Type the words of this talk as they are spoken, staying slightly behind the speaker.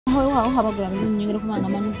Waaw habagula nyongera kubanga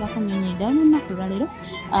manyizaako nnyonyi ddala n'ennaku lwaleero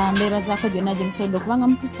mbeebazaako gyonna gye musobodde okubanga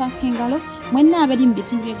mutuusaako engalo mwenna abali mu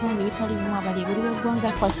bitundu by'eggwanga ebitali bimu abali ebuli w'eggwanga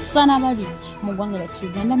kwassa n'abali mu ggwanga lyattu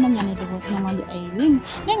Uganda manya n'eddoboozi namwange Irene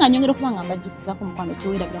naye nga nyongera okubanga mbajjukizaako mukwano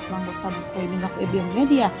teweerabira kubanga osubscribinga ku ebyo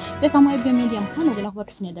media teekamu ebyo media mukwano ogenda kuba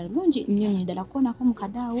tufunye ddala bulungi nnyonyi ddala kukoonako mu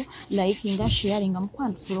kadaawo likinga sharinga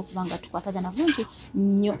mukwano tusobole okubanga tukwatagana bulungi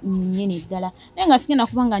nnyo nnyini ddala naye nga sigenda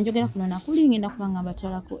kubanga njogera kuno nakuli ngenda kubanga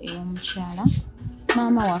mbatwalako ew'omukyala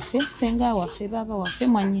maama waffe senga waffe baba waffe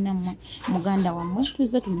mwanyina muganda wammwe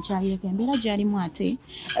tuzze tumukyalireko embeera gy'alimu ate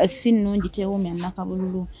si nnungi teewuumya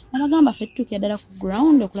nnakabululu nabagamba ffe tutuukira ddala ku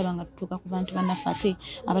ground okulaba nga tutuuka ku bantu bannaffe ate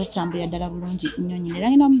abatatambulira ddala bulungi nnyo nyine era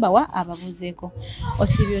ngenda mubawa ababuuzeeko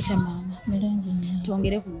osibye otya maama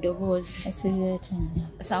twongere ku ddoboozi osibye otya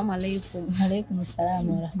assalamu alaikum alaikum salaamu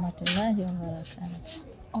warahmatullahi wabarakatu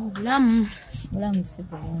obulamu si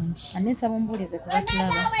bulungi aneesaba ombuulize ku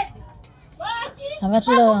batulaba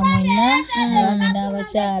abatulaba mwenna abaami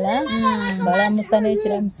n'abakyala balamusa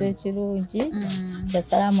n'ekiramuso ekirungi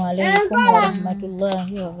assalaamu alaikum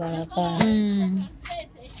warahmatullahi wabarakatu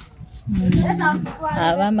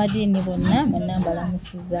ab'amadiini bonna mwenna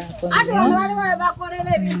mbalamusizaako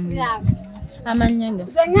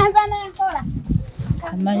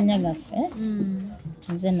amannya gaffe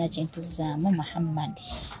nze nakintuzaamu Muhammadi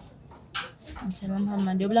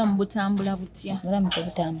Muhammad obulamu butambula butya obulamu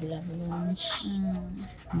tebutambula bulungi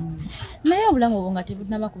naye obulamu obwo nga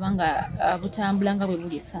tebunaba kubanga butambula nga bwe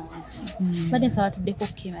buli esaawazi badde nsaba tuddeko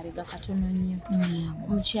kukemabega katono nnyo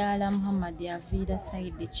omukyala Muhammad aviira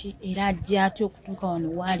sayidi ki era ajja ate okutuuka wano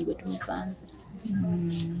waali bwe tumusanze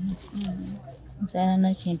mukyala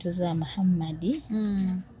nakintuza Muhammadi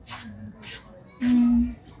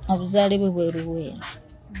obuzaale bwe bweruweera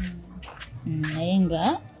naye nga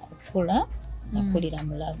okula akulira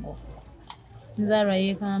Mulago nzaalwa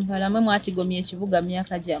ye Kampala mwe mwatigomya ekibuga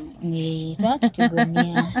myaka gyammwe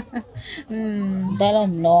twakitugomya ddala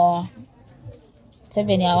nno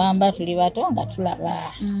 7 awamba tuli bato nga tulaba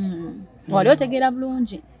wali otegeera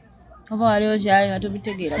bulungi oba wali okyali nga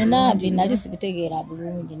tobitegeera sinambi nali sibitegeera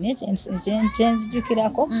bulungi naye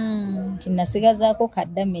kyenzijukirako kinasigazaako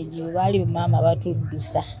kaddameji baali maama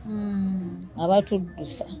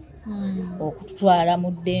abatuddusa okututwala mu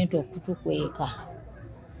ddento okutukweka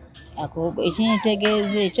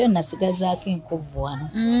ekintegeeza ekyo nasigazaako enkovu wano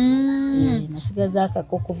nasigazaako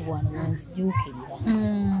akokovu wano wenzijuukirira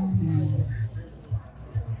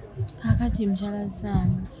kakati mukyala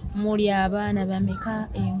zange muli abaana bameka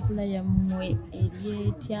enkula yammwe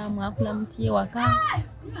eryetya mwakula muti ewaka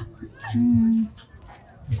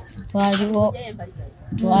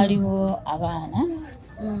twaliwo abaana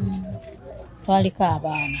twaliko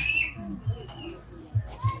abaana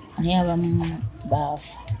naye abamu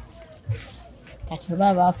baafa kati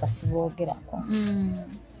baba baafa siboogerako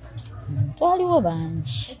twaliwo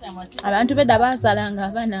bangi abantu bedda baazaalanga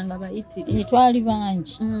abaana nga bayitire twali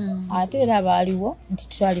bangi ate era baaliwo nti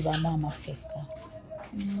twali bamaama ffekka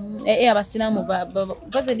abasiraamu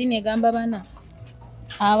baze ddiini egamba bana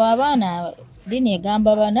abo abaana ddiini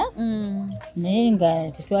egamba bana naye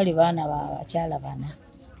nga tetwali baana babakyala bana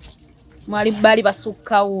baali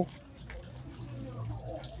basukkawo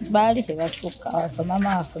baali tebasukkawo waffe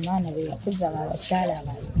maama waffe maana be yakuza abakyala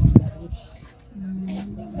babiri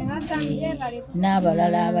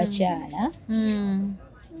n'abalala abakyala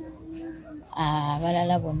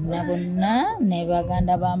abalala bonna ne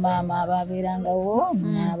baganda ba maama ababeerangawo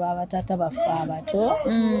n'ababatata baffe abato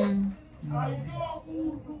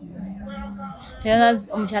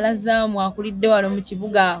omukyala zaamu akulidde wano mu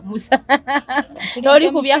kibuga toli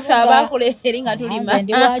ku byaffe abakuleeri nga tulima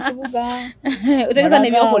ndi wa kibuga otegeza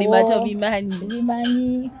nebyokulima tobimanyi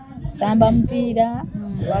bimanyi samba mupiira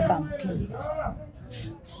waka mupiira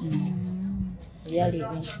byali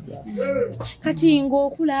ebintu byaffe kati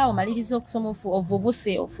ng'okula omaliriza okusoma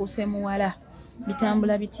ovubuse ofuuse muwala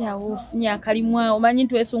bitambula bityawo ofunye akalimwawo omanyi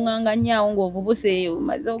nti wesunganga nnyo awo ng'ovubuse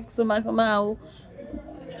omaze okusomasoma awo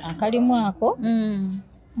akalimu ako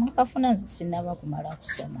nakafuna nze sinaba kumala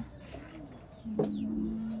kusoma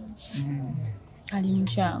kalimu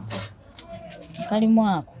kyako akalimu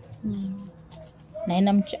ako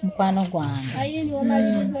nalina mukwano gwange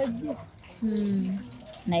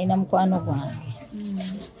nalina mukwano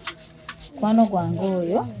gwange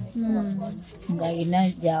oyo ng'alina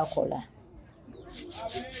gy'akola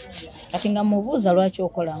kati nga mubuuza lwaki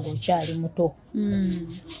okola ng'okyali muto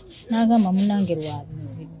n'agamba munange lwa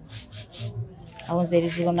bizibu awo nze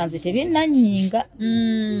ebizibu nga nze tebinnannyinga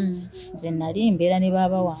nze nali mbeera ne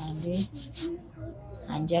baaba wange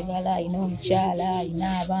anjagala alina omukyala alina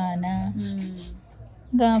abaana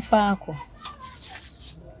nga nfaako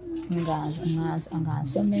nga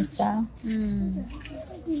nsomesa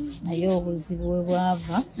naye obuzibu bwe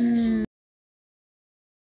bwava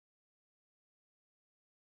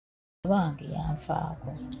bange yanfaako.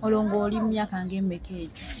 Olwo oli mu myaka ng'emmeka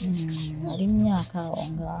egyo? Oli mu myaka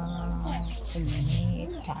nga 15.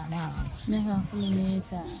 Myaka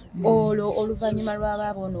 15. Olwo oluvannyuma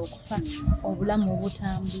lw'abaabo ono okufa obulamu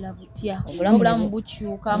butambula butya? Obulamu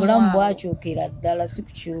bukyuka? Obulamu bwakyukira ddala, si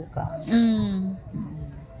kukyuka.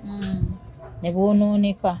 Ne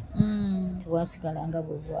bwonooneka tebwasigala nga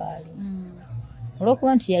bwe bwali.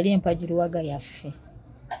 Olw'okuba nti yali empajiruwaga yaffe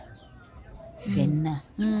ffenna.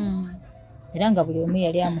 Era nga buli omu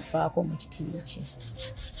yali amufaako mu kiti kye.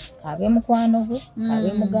 Kaabe mukwano gwe,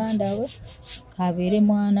 kaabe muganda we, kaabeere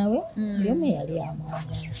mwana we, buli omu yali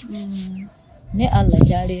amwagala. Ne Allah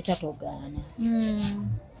kyaleeta togaana.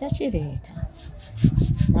 Yakireeta.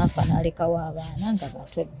 Naafa n'alekawo abaana nga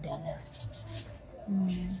bato ddala.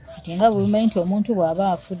 Ate nga bumanyi nti omuntu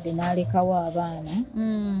bw'aba afudde n'alekawo abaana,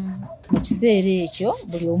 mu kiseera ekyo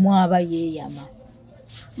buli omu aba yeeyama.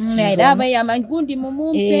 Era abayama gundi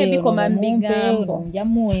mumumpe bikoma mu bigambo. Nja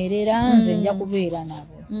muweerera, nze nja kubeera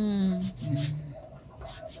nabo.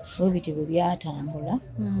 Bwe bityo bwe byatambula,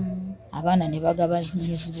 abaana ne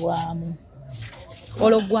bagabanyirizibwamu.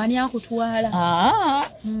 Olwo ggwe ani akutwala?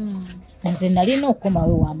 Nze nalina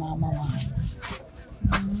okukomawo ewa maama wange.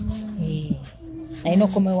 Nalina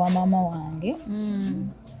okukomawo ewa maama wange.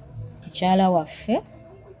 Mukyala waffe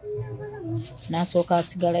n'asooka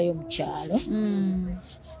asigalayo mu kyalo.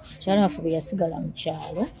 Mukyala waffe bwe yasigala mu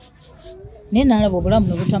kyalo naye n'alaba obulamu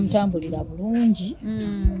ne butamutambulira bulungi,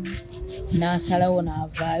 n'asalawo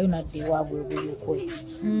n'avaayo n'adda ewaabwe obuyukwe.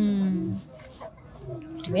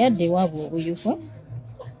 Bwe yadda ewaabwe obuyukwe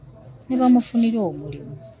ne bamufunira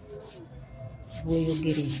omulimu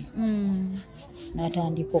bweyogeremu,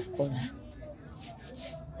 n'atandika okukola.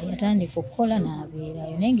 Yatandika okukola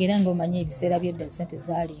n'abeerayo naye ng'era ng'omanyi ebiseera by'edda ssente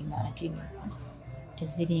zaalinga ntini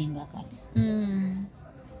teziringa kati.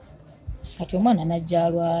 Kati omwana n'ajja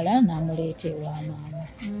alwala n'amuleeta ewa maama.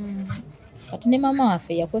 Kati ne maama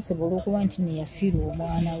waffe yakwesiba olw'okuba nti neyafiirwa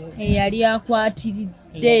omwana we. Yali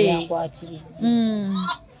akwatiridde.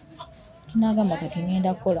 Tinagamba kati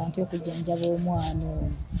ngenda kukola nti okujjanjaba omwana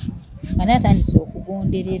ono. Nga naye atandise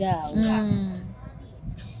okugonderera awo.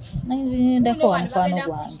 Nayinzirindako wa mukwano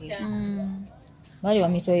gwange. Bali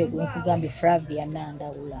bamuyita oyo gwe nkugambye Flavia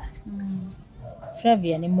Nandawula.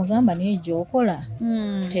 Flavia ne mugamba naye gy'okola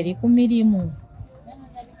teri ku mirimu.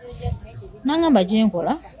 Nangamba gye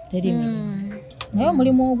nkola teri mirimu. Naye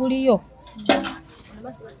omulimu oguliyo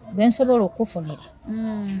gwe nsobola okufunira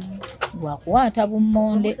gwakuwaata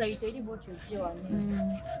bummonde.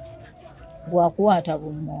 Gwakuwaata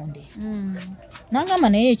bummonde. Nangamba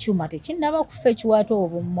naye ekyuma tekinnaba kufa ekiwaata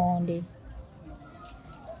obummonde.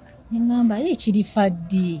 Nengamba ye kirifa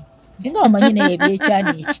ddi. Nga omanyi naye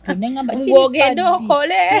ebyekyani ekitu. Nengamba kirifa ddi. Ng'ogende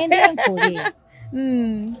okole. Ngende nkole.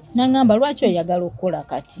 Nangamba lwaki oyagala okukola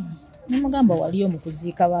kati? Nemugamba waliyo mu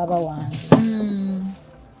kuziika baaba wange.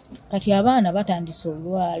 Kati abaana batandise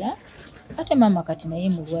olwala ate maama kati naye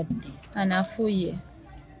mulwadde. Anafuye.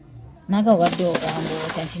 Naga wadde ogamba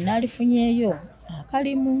otya nti nalifunyeeyo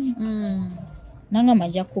akalimu. Nangamba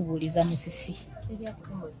nja kubuuliza Musisi.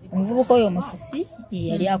 Omuvubuka oyo Musisi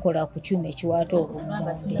yali akola ku kyuma ekiwaata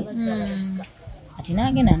obummonde. Ati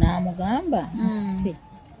n'agenda n'amugamba Musisi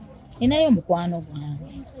ninayo omukwano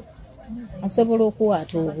gwange asobola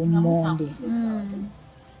okuwaata obummonde.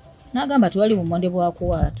 N'agamba tewali bummonde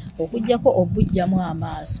bwakuwaata okuggyako obujjamu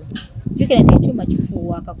amaaso. Jjukira nti ekyuma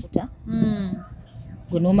kifuuwa akakuta.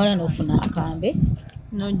 Gwe n'omala n'ofuna akambe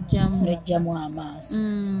n'ojjamu amaaso.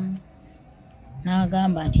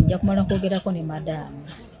 N'agamba nti nja kumala kwogerako ne madaamu.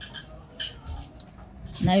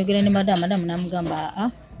 N'ayogera ne madaamu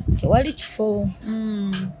n'amugamba tewali kifo.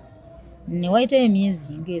 Ne wayitayo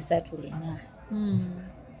emyezi nga 3-4.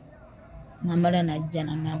 N'amala n'ajja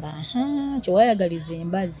n'agamba kyewayagaliza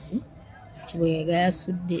embazzi kibwega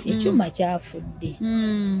yasudde ekyuma kyafudde.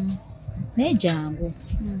 Naye jangu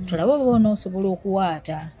tulabe oba onoosobola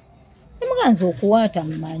okuwaata. Nemuganza okuwaata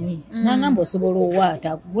mumanyi. N'agamba osobola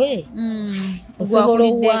owaata gwe. Osobola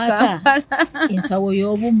owaata ensawo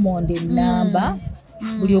y'obummonde ennamba.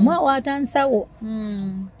 Buli omu awaata nsawo.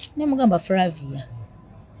 Nemugamba Flavia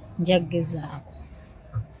nja kugezaako.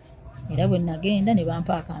 Era bwe nagenda ne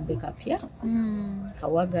bampa akambe kapya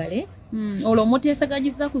kawagale. Olwo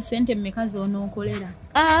muteesagagiza ku ssente mmeka z'onookolera?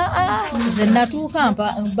 Nze natuuka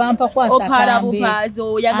bampa kwasa kambe.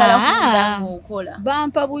 Oyagala kugira ng'okola.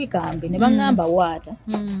 Bampa bwikambe ne baŋŋamba waata.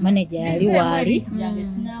 Maneja yali waali.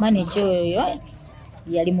 Maneja oyo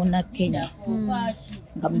yali Munnakenya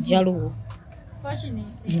nga mujaluwo.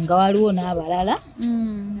 nga waliwo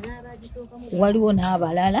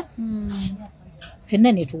n'abalala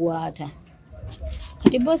ffenna ne tuwaata.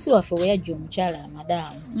 Kati boosi waffe we yajja omukyala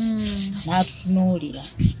amadaamu n'atutunuulira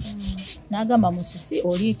n'agamba Musisi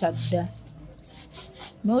oliita dda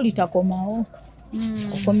n'olitakomawo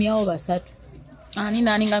okomyawo 3. Ani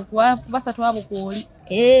nani nga basatu abo kwoli?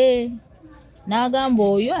 N'agamba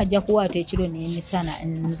oyo ajja kuwaata ekiro n'emisana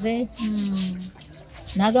nze.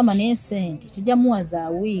 N'agamba n'esente tujja muwa za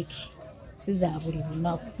wiiki si za buli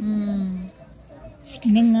lunaku. Kati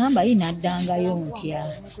ne ŋŋamba ye n'addangayo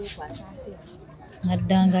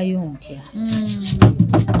ntya.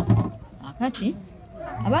 Akati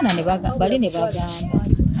abaana ne bagamba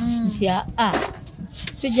nti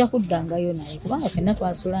tujja kuddangayo naye kubanga ffenna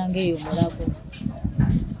twasulanga eyo Mulago.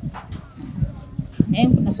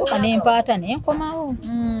 Nasooka n'empaata n'enkomawo.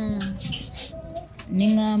 Ne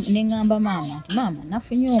ŋŋamba maama nti maama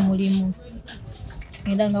nafunye omulimu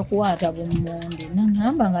ngenda nga kuwaata bummonde.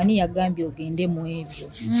 Naŋŋamba nga ni yagambye ogende mu ebyo.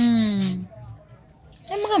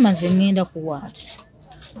 Ne mugamba nze ŋŋenda kuwaata.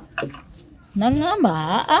 Naŋŋamba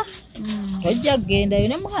tojja kugendayo.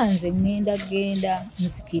 Ne mugamba nze ŋŋenda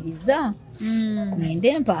nzikiriza ŋŋende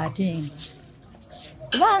empaate eno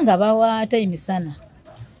kubanga bawaata emisana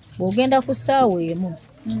bw'ogenda ku ssaawa emu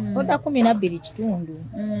odda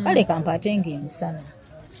 12:00 kale kampaate ng'emisana.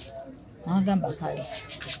 N'agamba kale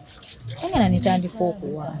engana netandika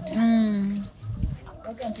okuwaata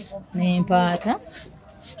n'empaata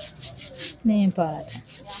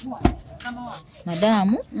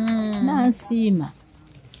madaamu n'ansiima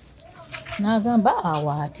n'agamba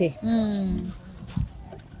awaate.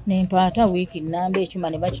 N'empaata wiiki nnamba ekyuma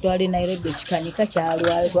ne bakitwala e Nairobi ekikanika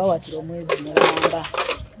kyalwayo twawatira omwezi mulamba.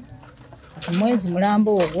 Kati mwezi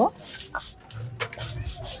mulamba ogwo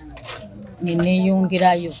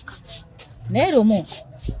neneeyongerayo naye lumu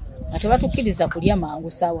nga tebatukkiriza kulya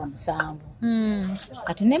mangu ssaawa 7.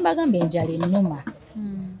 Kati ne mbagamba enjala ennuma.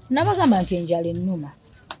 Nabagamba nti enjala ennuma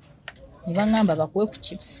ne baŋŋamba bakuwe ku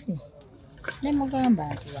chipusi. Ne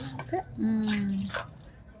mugamba nti bampe.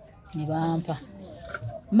 Ne bampa.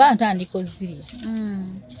 Mba ntandika ozirya.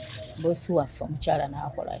 Boosi waffe omukyala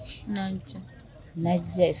n'akola ki?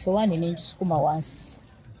 Najja esowaani n'engisukuma wansi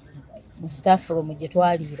mu staff room gye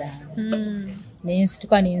twaliiranga.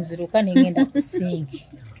 Nensituka nenziruka nengenda ku sinki.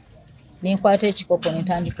 Nenkwata ekikopo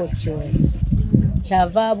netandika okukyoza.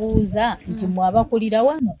 Kyava abuuza nti mwabakulira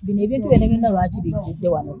wano bino ebintu byonna lwaki bijjudde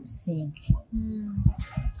wano ku sinki.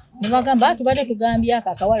 Ne bagamba tubadde tugambye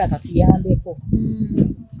akawala katuyambeko.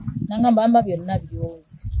 Nangamba amba byonna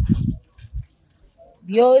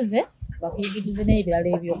byoze bakuyigirize n'ebirala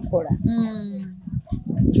ebyokukola.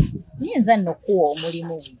 Nyinza nno kuwa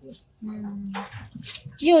omulimu gwe.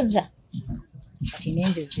 Byoza kati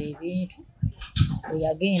nenjoza ebintu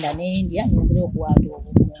oyagenda n'endya nenzira okuwaata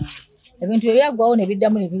obummonde. Ebintu ebyaggwawo ne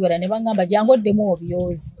biddamu ne biwera ne bagamba jangu oddemu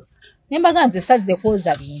obyozi. Ne mbaga nze sazze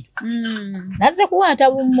kwoza bintu. Nazze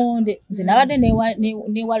kuwaata bummonde. Nze nabadde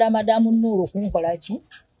newala madaamu Nuuru kunkola ki?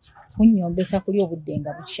 Kunnyombesa kuli obudde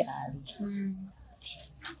nga bukyali.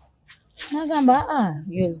 Nagamba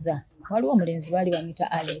byoza. Waliwo omulenzi baali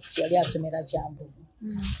bamuyita Alex yali asomera Kyambogo.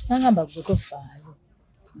 Nagamba gwe tofaayo.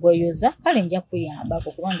 Gweyoza kale nja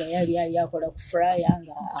kuyambako kubanga yali akola ku fryer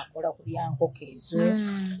nga akola ku byankoko ezo,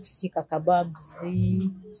 kusika kebabs,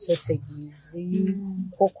 sausages,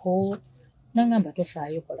 koko. Nagamba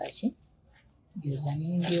tofaayo kola ki? Byoza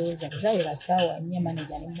n'embyoza. Bwezawera ssaawa 4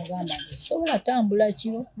 maneja ne mugamba nti sobola tambula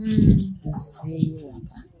kiro. Nzeeyo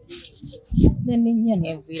waka. Nennyo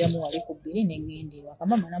neeviiramu wali ku 2 n'engenda ewaka.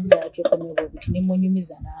 Mama nabuza yakyokomye bwebuti ne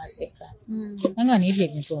munyumiza n'aseka. Nanga n'ebyo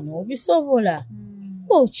ebintu onoobisobola.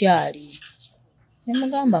 Okyali. Ne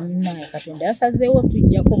mugamba munnaye Katonda yasazeewo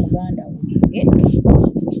tujjako muganda wange.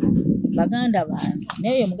 Baganda bange.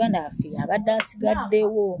 Naye muganda waffe abadde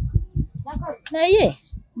asigaddewo. Naye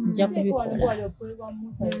nja kubikola.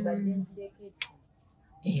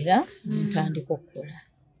 Era ntandika okukola.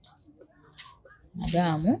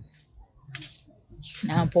 Madaamu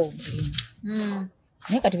nampa omulimu.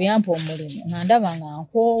 Naye kati byampa omulimu nga ndaba nga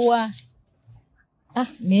nkoowa.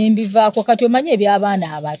 Nembivaako kati omanye eby'abaana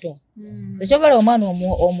abato. Ekyovala omwana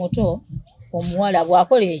omuto omuwala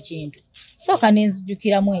bw'akola ekintu sooka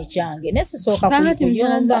nenzijjukiramu ekyange nesisooka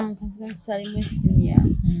kuyomba.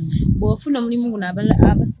 Bw'ofuna omulimu guno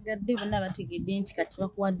abasigadde bonna bategedde nti kati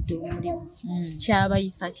bakuwadde omulimu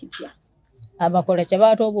kyabayisa kitya? Abakola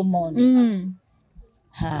kyabaata obummonde.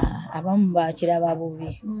 Abamu bakiraba bubi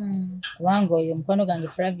kubanga oyo mukwano gange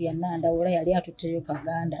Flavia Nandawula yali atutteyo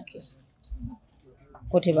kaganda ke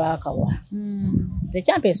ko tebaakawa. Nze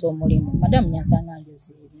kyampeesa omulimu madamu yansanga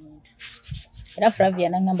njoza ebintu era Flavia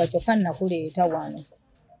nangamba kyokka nakuleeta wano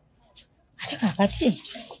ate kakati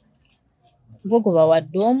gogo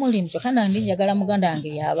bawadde omulimu kyokka nange njagala muganda wange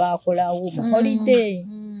yaba akolawo mu holiday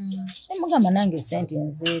mugamba nange sente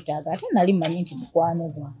nzeetaaga ate nali manyi nti mukwano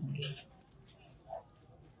gwange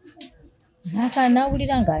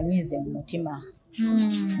nawulira ng'anyiize mu mutima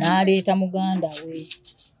n'aleeta muganda we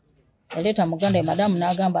yaleeta muganda we madamu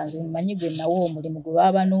n'agamba nze manyi gwe nawo omulimu gwe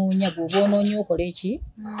baabanoonya gwe boonoonya okola eki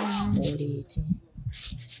oleete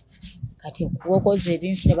kati okuwokoza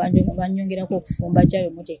ebintu ne banyongerako okufumba kyayo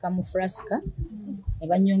muteeka mu flasika ne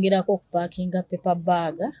banyongerako okupaakinga paper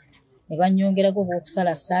bag ne banyongerako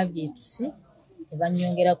okusala serviettes ne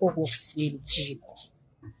banyongerako okusiba ebijiiko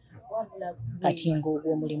kati ng'ogwo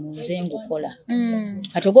omulimu nze ngukola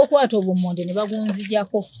kati ogw'okwata obumonde ne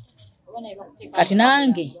bagunzijako kati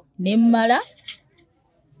nange ne mmala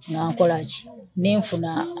nga nkola ki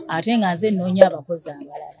nenfuna ate nga nze nnoonya abakozi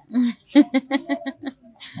abalala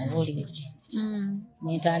obulidde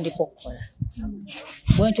nentandika okukola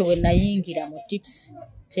bwentyo bwe nayingira mu tips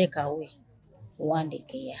take away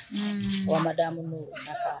owandekeya wa madamu Nuuru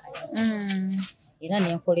Nakaayo era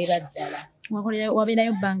nenkolera ddala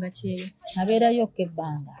wabeerayo bbanga kyeyo nabeerayo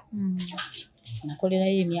ebbanga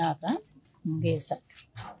nakolerayo emyaka nga 3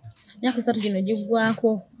 myaka 3 gino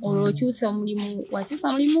giggwako olwo okyusa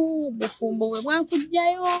omulimu bufumbo bwe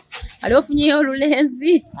bwakugjayo ali ofunyeyo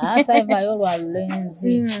olulenzi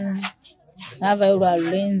saavayo lwa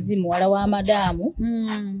lulenzi muwala wa madamu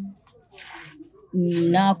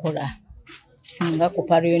nakola nga ku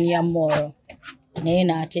Pioneer Mall naye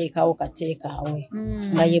n'ateekawo kateekaawe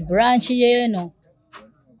nga ye branch yeeno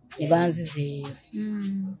ne banzizeeyo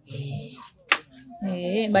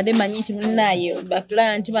mbadde manyi nti munnaayo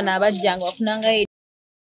bapulana nti bano abajjanga bafunangayo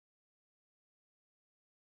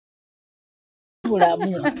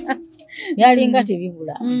bulamu byalinga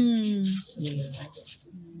tebibulamu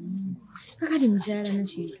kakati mukyala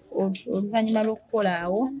nakintu oluvannyuma lw'okukola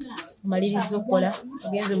awo omaliriza okukola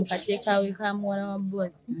ogenze mu kateekaawe ka muwala wa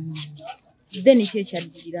bosi then ki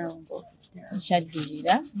ekyaddirirawo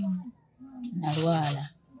ekyaddirira nalwala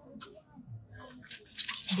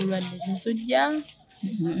bulwadde musujja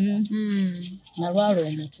nalwala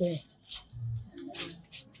omutwe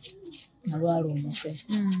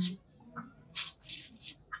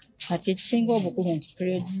kati ekisinga obukulu nti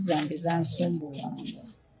periods zange zansumbuwanga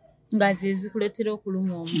nga zezikuleetera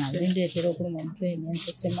okuluma omutwe zindeetera okuluma omutwe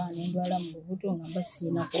nensesema nendwala mu lubuto nga mba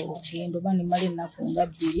siinako olugendo ba nemala ennaku nga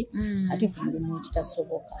 2 ate ku mulimu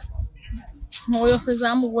ekitasoboka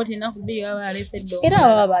oyosezaamu bwoti ennaku 2 baba baleese eddongo era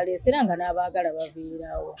baba baleese era nga n'abaagala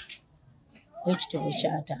babeerawo ekitobo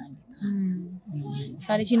kyatandika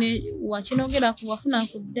kale kino wakinogeraku wafuna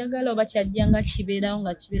ku ddagala oba kyajjanga kibeerawo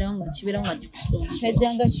nga kikusoma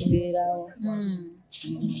kyajjanga kibeerawo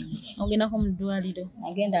ogendako mu ddwaliro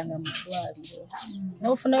nagendanga mu ddwaliro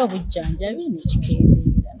n'ofunayo obujjanjabi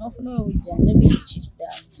nekikendeera n'ofunayo obujjanjabi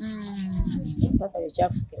nekiddamu paka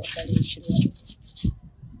yekyafukira ddala ekirungi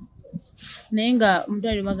naye nga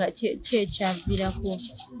omudwaliro baga kyekyaviirako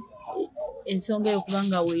ensonga eyo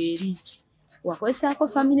kubanga weeri wakozesaako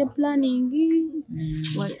family planning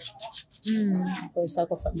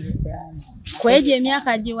akozesaako family planning kwegyo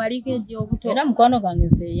emyaka gye waliko egy'obuto era mukwano gwange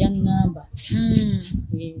nze yaŋŋamba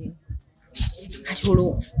kati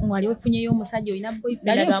olwo wali ofunyeyo omusajja olina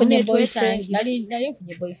nali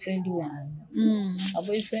nfunye boyfriend wange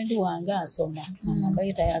boyfriend wange asoma amba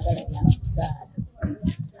ye tayagala byakuzaala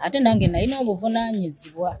ate nange nalina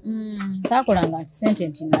obuvunaanyizibwa saakolanga nti sente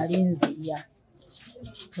nti nali nzirya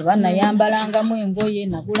oba nayambalangamu engoye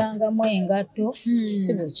nagulangamu engatto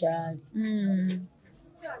si bukyali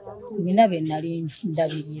nina bye nali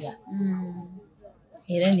ndabirira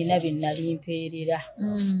era nina bye nali mpeerera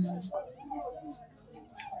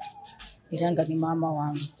era nga ne maama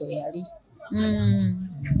wange kwe yali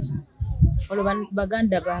olwo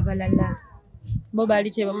baganda baabalala bo baali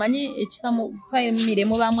tebamanyi ekikamu famire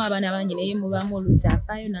mubaamu abaana bangi naye mubaamu oluusi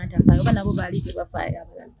afaayo n'atafaayo oba nabo baali tebafaayo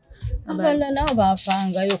abalala nabo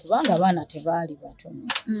baafangayo kubanga abaana tebaali batono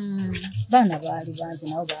baana baali bangi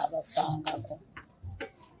nabo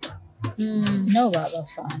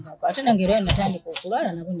baabafangako ate nange era natandika okulwala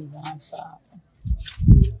nabo ne banfaako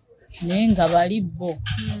naye nga bali bo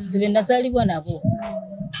nze be nazaalibwa nabo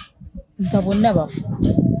nga bonna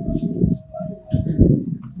bafudde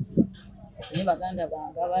naye baganda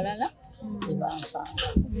bange abalala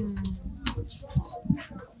tebanfaangako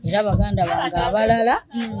era baganda bange abalala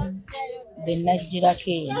benagirako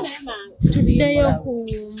eno tuddeyo ku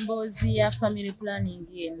mboozi ya family planning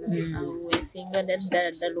eno awo esinga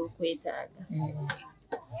ddala okwetaaga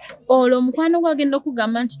olwo mukwano gwagenda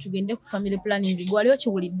okugamba nti tugende ku family planning gwali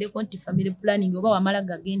okiwuliddeko nti family planning oba wamala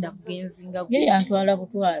gagenda bugenzi nga ye yantwala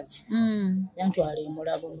butwazi yantwala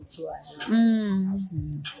emulago mu ddwaliro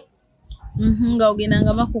nga ogenda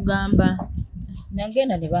nga bakugamba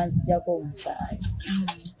nagenda ne banzijjako omusaayi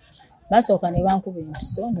basooka ne bankuba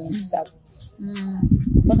empiso n'empisabu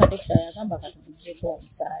paka dokita yagamba katugijjeko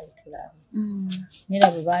omusaayi tulabe nera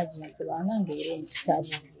bwe baginkubanga ng'era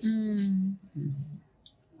empisabu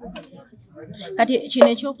kati kino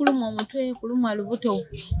ekyokulumwa omutwe kulumwa lubuto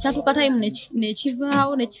kyatuuka tayimu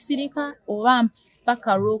nekivaawo nekisirika oba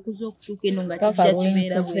mpaka lw'okuza okutuuka eno nga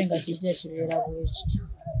kijja kibeera bwe kityo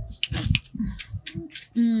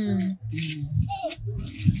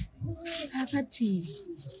kakati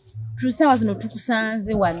tulisaawa zino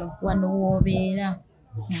tukusanze wano woobeera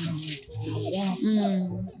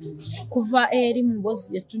kuva eri mu mboozi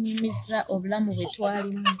gye tunyumiza obulamu bwe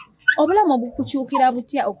twalimu obulamu bukukyukira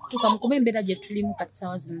butya okutuuka mu kuba embeera gye tulimu kati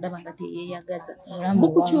saawa zino ndaba nga teyeeyagaza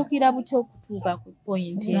bukukyukira butya okutuuka ku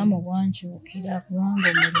point obulamu bwankyukira kubanga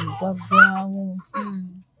omulimu gwaggwaawo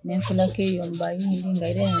nenfunako eyo mubayindi nga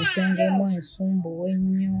era ensengemu ensumbuwa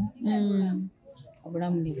ennyo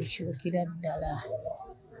obulamu ne bukyukira ddala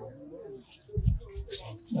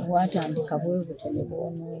bwatandika bwe butyo ne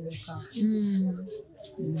bwonooneka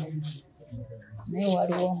naye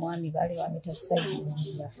waliwo omwami baali bamuyita Simon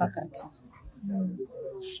yafa kati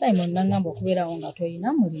Simon nagamba okubeerawo nga toyina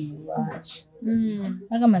mulimu lwaki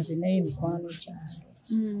agamba nze nayo emikwano gyange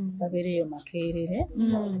babeereyo makeerere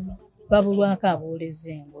babulwako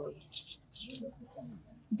abooleza engoye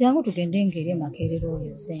jangu tugende ngeri makeerere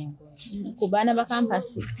oyo z'engoye ku baana ba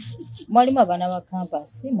kampasi mwalimu abaana ba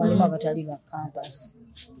kampasi mwalimu abatali ba kampasi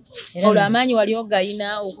olwo amaanyi wali ogayina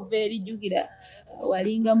okuva erijjukira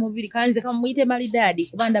walinga mubiri kanze kamuyite malidaadi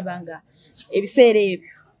kuba ndabanga ebiseera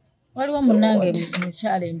ebyo waliwo munnange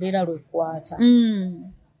mukyala embeera lwekwata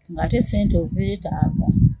ng'ate sente ozeetaaga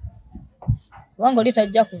kubanga oli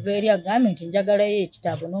tajja kuva eri agambe nti njagalayo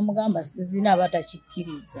ekitabo n'omugamba sizina aba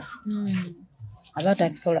takikkiriza aba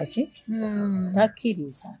takikola ki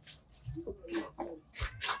takkiriza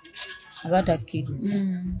aba takkiriza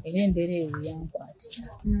era embeera eyo yankwatira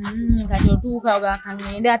kati otuuka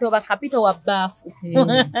ogakangende ate oba kapito wa bbaafu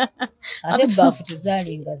ate ebbaafu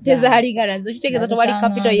tezalinga nazo kitegeeza tewali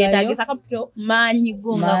kapito yeetagisa kapito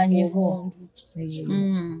maanyigo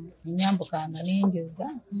enyambukanga nenjoza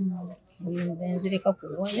nenzireka ku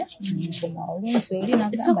woya nkoma olwensi oli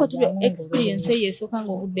nagamba experience eyo esooka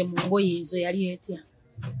nga obudde mu ngoye ezo yali etya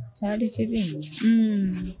kyali kibi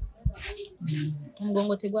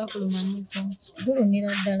omugongo tegwakulumamuko gulumira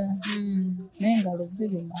ddala n'engalo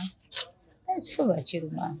ziruma ekifuba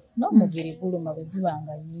kiruma n'omubiri guluma bwe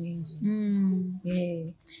zibanga nnyingi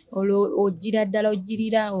olwo ogira ddala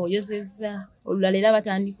ogirira oyozezza olulala era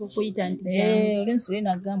batandika okuyita nti olensi oli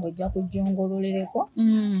nagamba ojja kujjongololereko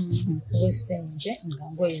wesente nga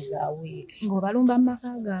ngoye za wiiki ng'obalumba mu maka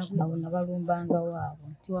gaabwe abo nabalumbanga waabwe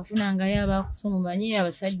tewafunangayo abakusoma omanyi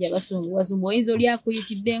abasajja basumbuwasumbu oyinza oli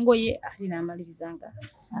akuyitidde engoye ate n'amaliriza nga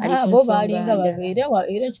bo baalinga babeera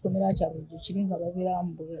era ekikomera kyabwe ekyo kiri nga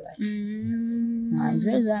babeeramu bwe bati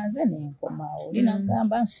nze zanze nenkoma oli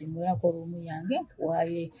nagamba nsimulako olumu yange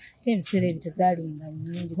nkuwaye te ebiseera ebyo tezaalinga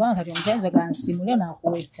nnyingi kubanga kati omukyaiza gansimule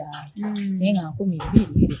naakuwa ettaano naye nga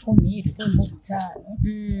 200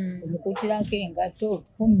 1,500 omukuutirako engatto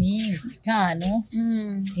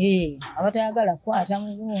 15,000 abatayagala kukwata mu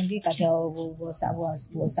gundi kati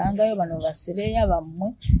bw'osangayo bano basereeya bammwe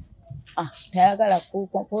tayagala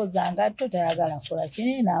kwoza ngatto tayagala kola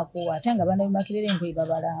kini naakuwa ate nga bano bimakirira engoye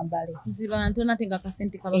babalambale ziba ntona ate nga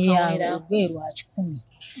akasente kabakawera olugoye lwa 10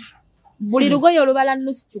 buli lugoye olubala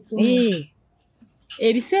nusu 10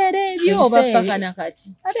 ebiseera ebyo oba paka nakati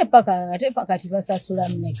ate paka tibasasula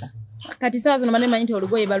mmeka kati saa zino manyi nti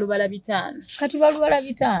olugoye balubala 5 kati balubala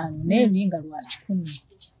 5 naye lulinga lwa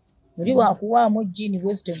 10 oli wakuwaamu jini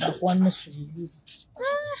bwezito ngakuwa nusu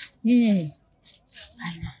 2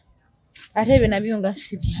 ate ebyo nabyo nga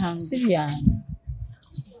si byangu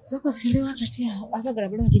soko sinde wakati akagala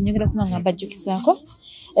bulungi njogera kuba nga mbajjukizaako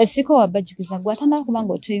esiko wabajjukiza gwatandika kuba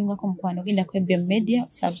nga otweyungako mukwano genda ku FM Media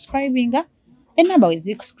subscribinga enamba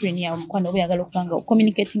wezi ku screen yawe mukwano oba oyagala okuba nga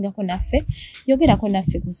communicatingako naffe yogerako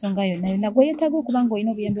naffe ku nsonga yonna gwe yeetaaga okuba nga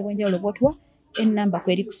olina obuyambi bw'enjawulo bw'otuwa enamba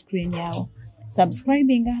kweri ku screen yawe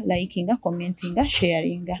subscribinga likinga commentinga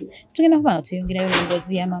sharinga tugenda kuba nga tweyongerayo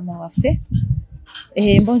emboozi ya maama waffe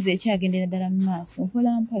emboozi ekyagendera ddala mu maaso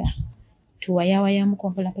mpolampola tuwayawayamuko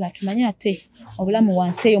mpolampola tumanye ate obulamu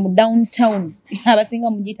wansi eyo mu downtown abasinga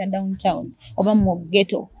mugiyita downtown oba mu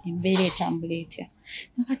ghetto embeera etambula etya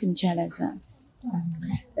nakati mukyala zange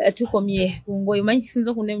tukomye ku ngoye manyi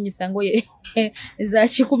kisinza okunenyisa ngoye za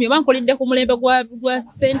 10 bankolidde ku mulembe gwa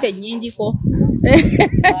sente nnyingiko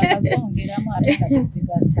akazongeramu ate kati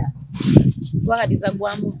zigasa wakatiza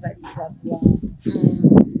gwamuvaliza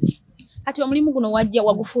kati omulimu guno wajja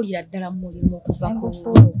wagufuulira ddala mulimu okuva ku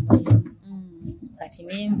kati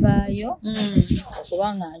nenvaayo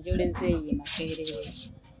okubanga njoleze eyo makerere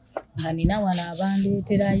nga nina wano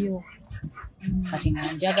abandeeterayo kati nga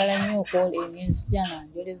njagala nnyo okwola nenzija nga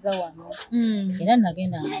njoleza wano era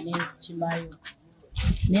nagenda nga nenzikimayo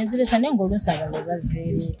nenzireeta naye ngaoluusi abalala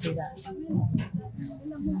bazeereetera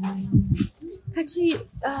kati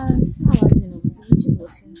saawa zino buzibu ki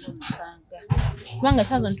bw'osinza omusanga kubanga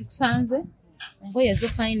saawa zino tukusanze engoye ezo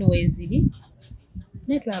fayini weeziri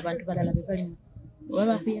naye tulaba abantu balala be balimu oba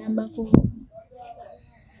bakuyambako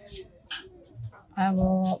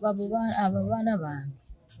abo baana bange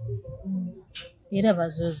era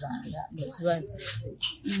bazoozanga bwe ziba zize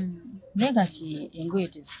naye kati engoye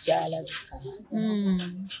tezikyalabika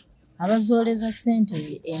abazooleza ssente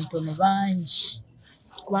entono bangi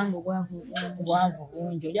kubanga obwavu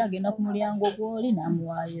bungi oli agenda ku mulyango gw'oli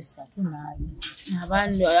n'amuwaayo 3 n'abiza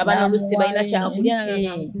abaana oluusi tebalina kyakulya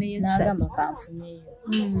n'agamba kanfumeeyo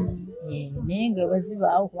naye nga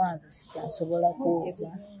bwezibaawo kubanza sikyasobola kwoza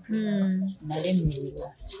nalemererwa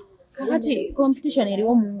kakati competition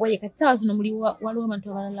eriwo mu ngoye kati saawa zino waliwo abantu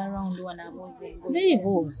abalala round wano abooza engoye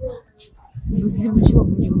beebuuza buzibu ki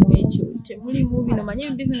omulimu ekyo temulimu bino manye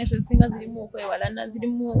bizinesi ezisinga zirimu okwewalana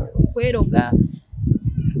zirimu okweroga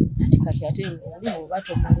kati ate oli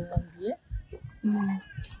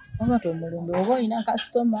oba tomulumbye oba olina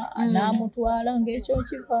kasitoma n'amutwala ng'ekyo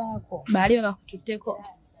kivaako baali babakututteko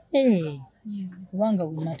kubanga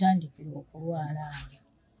bwe natandikira okulwala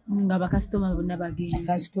nga bakasitoma bonna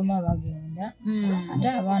bagenda ate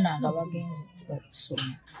abaana nga bagenze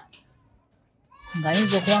okusoma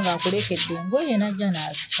ng'ayinza okuba ng'akulekedde engoye najja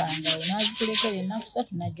n'azisangayo n'azikulekedde ennaku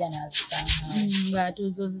 3 najja n'azisangayo ng'ate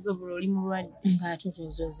ozoozezza obula oli mulwadde ng'ate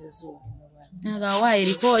tozoozezza oli mulwadde agawaayo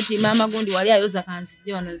erikooti maama gundi wali ayoza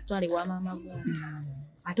kanzijje wano zitwale wa maama gundi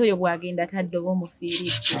ate oyo bw'agenda tadde oba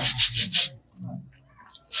omufiiridde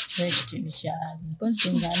ekyo bikyali mpozi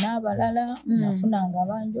nga n'abalala nafuna nga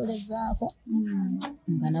banjolezaako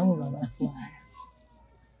nga nabo babatwala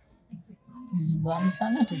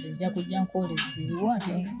bwamusana tezijja kujja nkwolezeriwo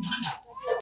ate